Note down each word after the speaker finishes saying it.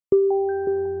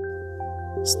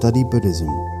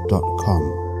studybuddhism.com.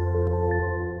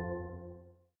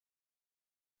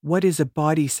 What is a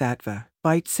Bodhisattva?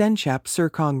 By Tsenchap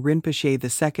Serkong Rinpoche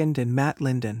II and Matt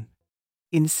Linden.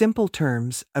 In simple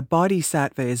terms, a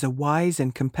bodhisattva is a wise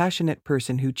and compassionate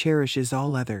person who cherishes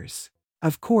all others.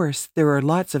 Of course, there are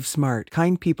lots of smart,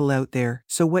 kind people out there,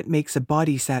 so what makes a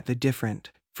bodhisattva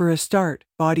different? For a start,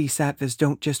 bodhisattvas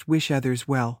don't just wish others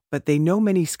well, but they know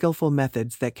many skillful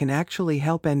methods that can actually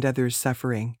help end others'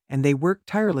 suffering, and they work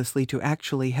tirelessly to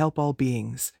actually help all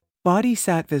beings.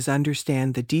 Bodhisattvas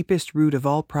understand the deepest root of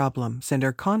all problems and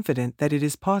are confident that it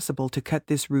is possible to cut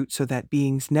this root so that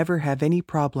beings never have any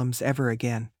problems ever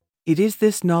again. It is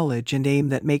this knowledge and aim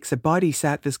that makes a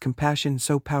bodhisattva's compassion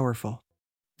so powerful.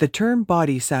 The term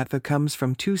bodhisattva comes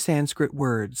from two Sanskrit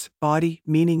words, bodhi,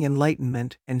 meaning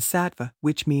enlightenment, and sattva,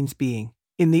 which means being.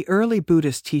 In the early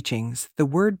Buddhist teachings, the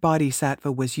word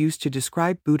bodhisattva was used to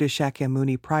describe Buddha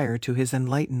Shakyamuni prior to his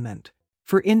enlightenment.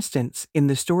 For instance, in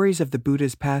the stories of the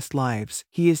Buddha's past lives,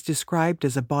 he is described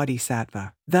as a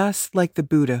bodhisattva. Thus, like the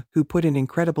Buddha, who put in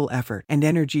incredible effort and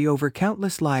energy over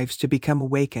countless lives to become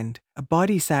awakened, a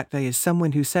bodhisattva is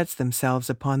someone who sets themselves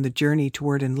upon the journey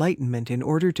toward enlightenment in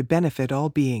order to benefit all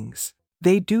beings.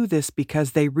 They do this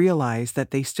because they realize that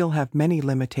they still have many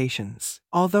limitations.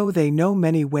 Although they know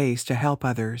many ways to help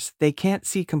others, they can't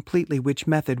see completely which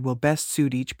method will best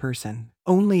suit each person.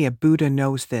 Only a Buddha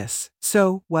knows this.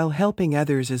 So, while helping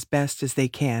others as best as they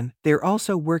can, they're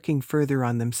also working further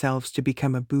on themselves to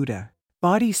become a Buddha.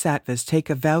 Bodhisattvas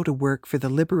take a vow to work for the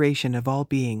liberation of all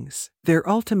beings. Their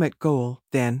ultimate goal,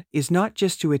 then, is not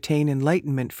just to attain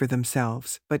enlightenment for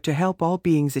themselves, but to help all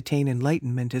beings attain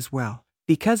enlightenment as well.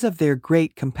 Because of their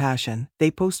great compassion,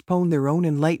 they postpone their own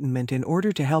enlightenment in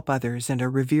order to help others and are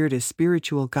revered as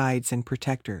spiritual guides and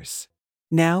protectors.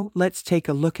 Now, let's take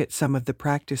a look at some of the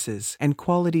practices and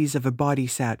qualities of a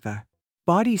bodhisattva.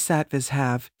 Bodhisattvas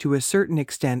have, to a certain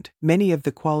extent, many of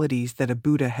the qualities that a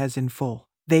Buddha has in full.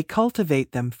 They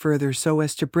cultivate them further so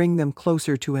as to bring them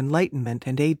closer to enlightenment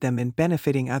and aid them in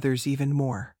benefiting others even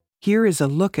more. Here is a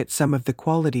look at some of the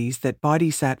qualities that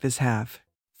bodhisattvas have.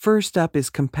 First up is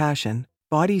compassion.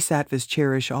 Bodhisattvas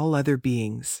cherish all other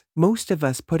beings. Most of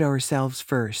us put ourselves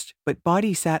first, but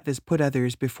bodhisattvas put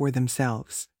others before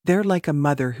themselves. They're like a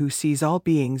mother who sees all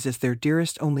beings as their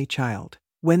dearest only child.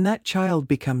 When that child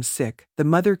becomes sick, the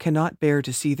mother cannot bear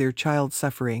to see their child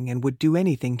suffering and would do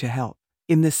anything to help.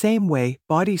 In the same way,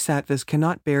 bodhisattvas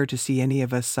cannot bear to see any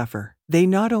of us suffer. They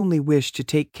not only wish to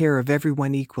take care of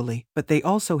everyone equally, but they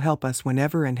also help us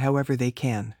whenever and however they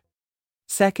can.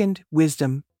 Second,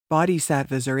 wisdom.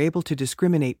 Bodhisattvas are able to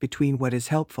discriminate between what is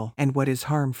helpful and what is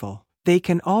harmful. They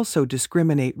can also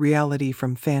discriminate reality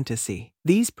from fantasy.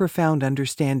 These profound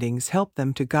understandings help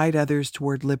them to guide others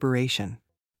toward liberation.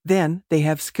 Then, they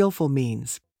have skillful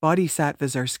means.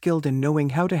 Bodhisattvas are skilled in knowing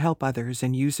how to help others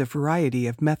and use a variety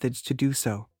of methods to do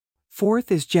so.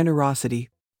 Fourth is generosity.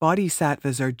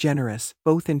 Bodhisattvas are generous,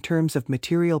 both in terms of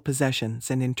material possessions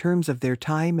and in terms of their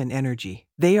time and energy.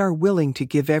 They are willing to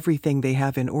give everything they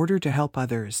have in order to help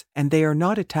others, and they are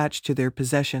not attached to their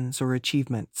possessions or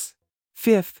achievements.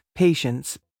 Fifth,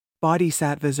 patience.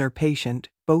 Bodhisattvas are patient,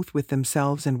 both with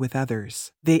themselves and with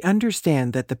others. They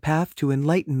understand that the path to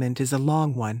enlightenment is a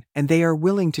long one, and they are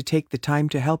willing to take the time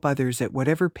to help others at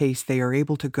whatever pace they are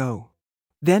able to go.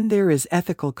 Then there is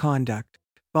ethical conduct.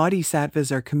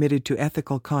 Bodhisattvas are committed to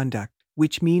ethical conduct,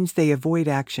 which means they avoid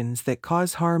actions that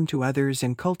cause harm to others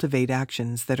and cultivate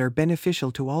actions that are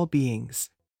beneficial to all beings.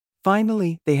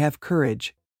 Finally, they have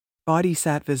courage.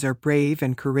 Bodhisattvas are brave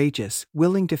and courageous,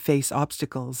 willing to face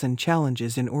obstacles and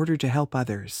challenges in order to help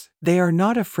others. They are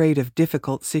not afraid of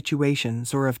difficult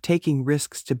situations or of taking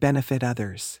risks to benefit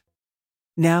others.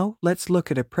 Now, let's look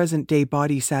at a present-day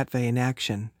bodhisattva in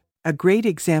action. A great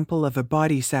example of a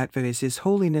bodhisattva is His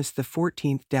Holiness the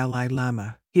 14th Dalai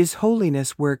Lama. His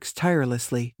Holiness works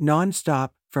tirelessly,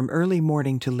 non-stop, from early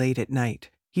morning to late at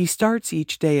night. He starts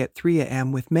each day at 3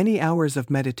 a.m. with many hours of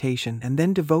meditation and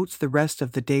then devotes the rest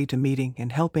of the day to meeting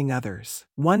and helping others.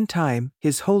 One time,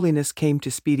 His Holiness came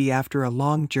to Speedy after a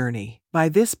long journey. By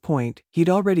this point, he'd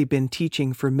already been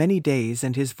teaching for many days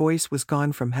and his voice was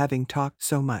gone from having talked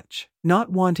so much. Not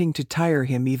wanting to tire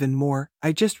him even more,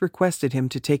 I just requested him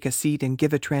to take a seat and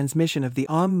give a transmission of the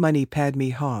Om Mani Padme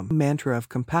Hum mantra of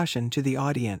compassion to the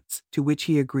audience, to which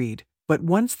he agreed. But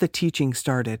once the teaching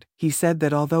started, he said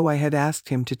that although I had asked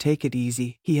him to take it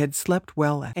easy, he had slept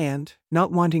well and,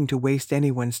 not wanting to waste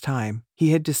anyone's time,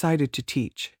 he had decided to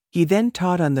teach. He then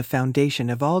taught on the foundation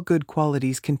of all good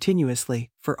qualities continuously,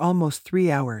 for almost 3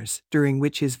 hours, during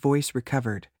which his voice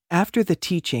recovered. After the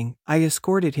teaching, I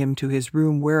escorted him to his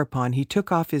room, whereupon he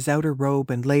took off his outer robe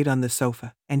and laid on the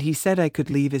sofa, and he said I could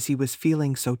leave as he was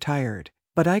feeling so tired.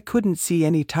 But I couldn't see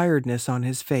any tiredness on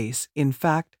his face. In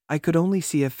fact, I could only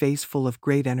see a face full of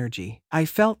great energy. I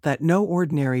felt that no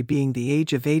ordinary being the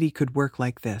age of 80 could work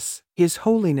like this. His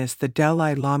Holiness the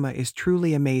Dalai Lama is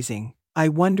truly amazing. I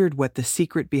wondered what the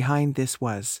secret behind this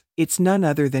was. It's none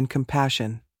other than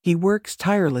compassion. He works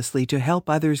tirelessly to help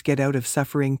others get out of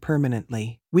suffering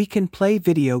permanently. We can play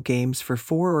video games for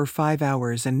 4 or 5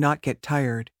 hours and not get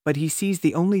tired, but he sees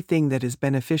the only thing that is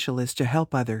beneficial is to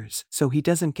help others, so he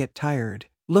doesn't get tired.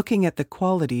 Looking at the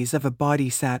qualities of a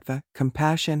bodhisattva,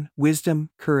 compassion,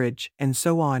 wisdom, courage, and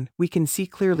so on, we can see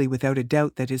clearly without a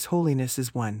doubt that His Holiness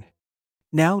is one.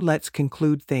 Now let's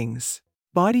conclude things.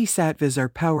 Bodhisattvas are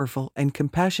powerful and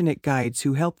compassionate guides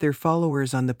who help their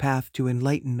followers on the path to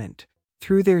enlightenment.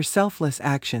 Through their selfless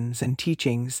actions and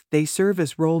teachings, they serve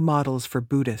as role models for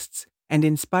Buddhists and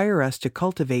inspire us to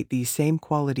cultivate these same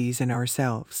qualities in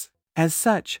ourselves. As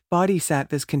such,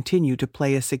 bodhisattvas continue to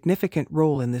play a significant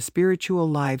role in the spiritual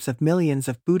lives of millions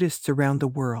of Buddhists around the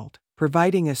world,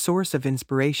 providing a source of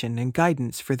inspiration and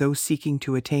guidance for those seeking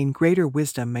to attain greater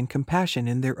wisdom and compassion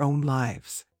in their own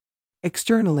lives.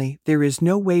 Externally, there is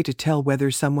no way to tell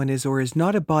whether someone is or is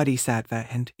not a bodhisattva,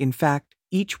 and, in fact,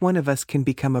 each one of us can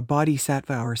become a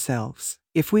bodhisattva ourselves.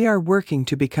 If we are working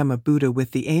to become a Buddha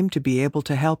with the aim to be able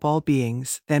to help all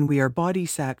beings, then we are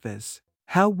bodhisattvas.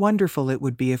 How wonderful it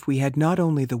would be if we had not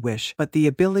only the wish but the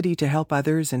ability to help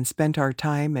others and spent our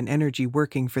time and energy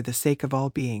working for the sake of all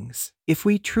beings. If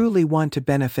we truly want to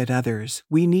benefit others,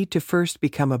 we need to first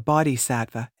become a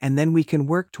bodhisattva, and then we can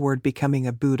work toward becoming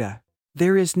a Buddha.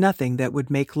 There is nothing that would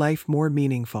make life more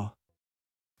meaningful.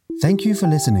 Thank you for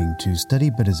listening to Study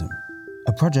Buddhism,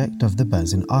 a project of the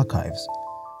Buzzin Archives.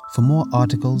 For more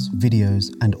articles, videos,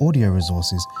 and audio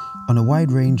resources on a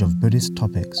wide range of Buddhist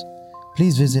topics,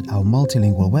 please visit our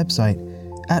multilingual website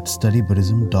at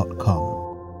studybuddhism.com.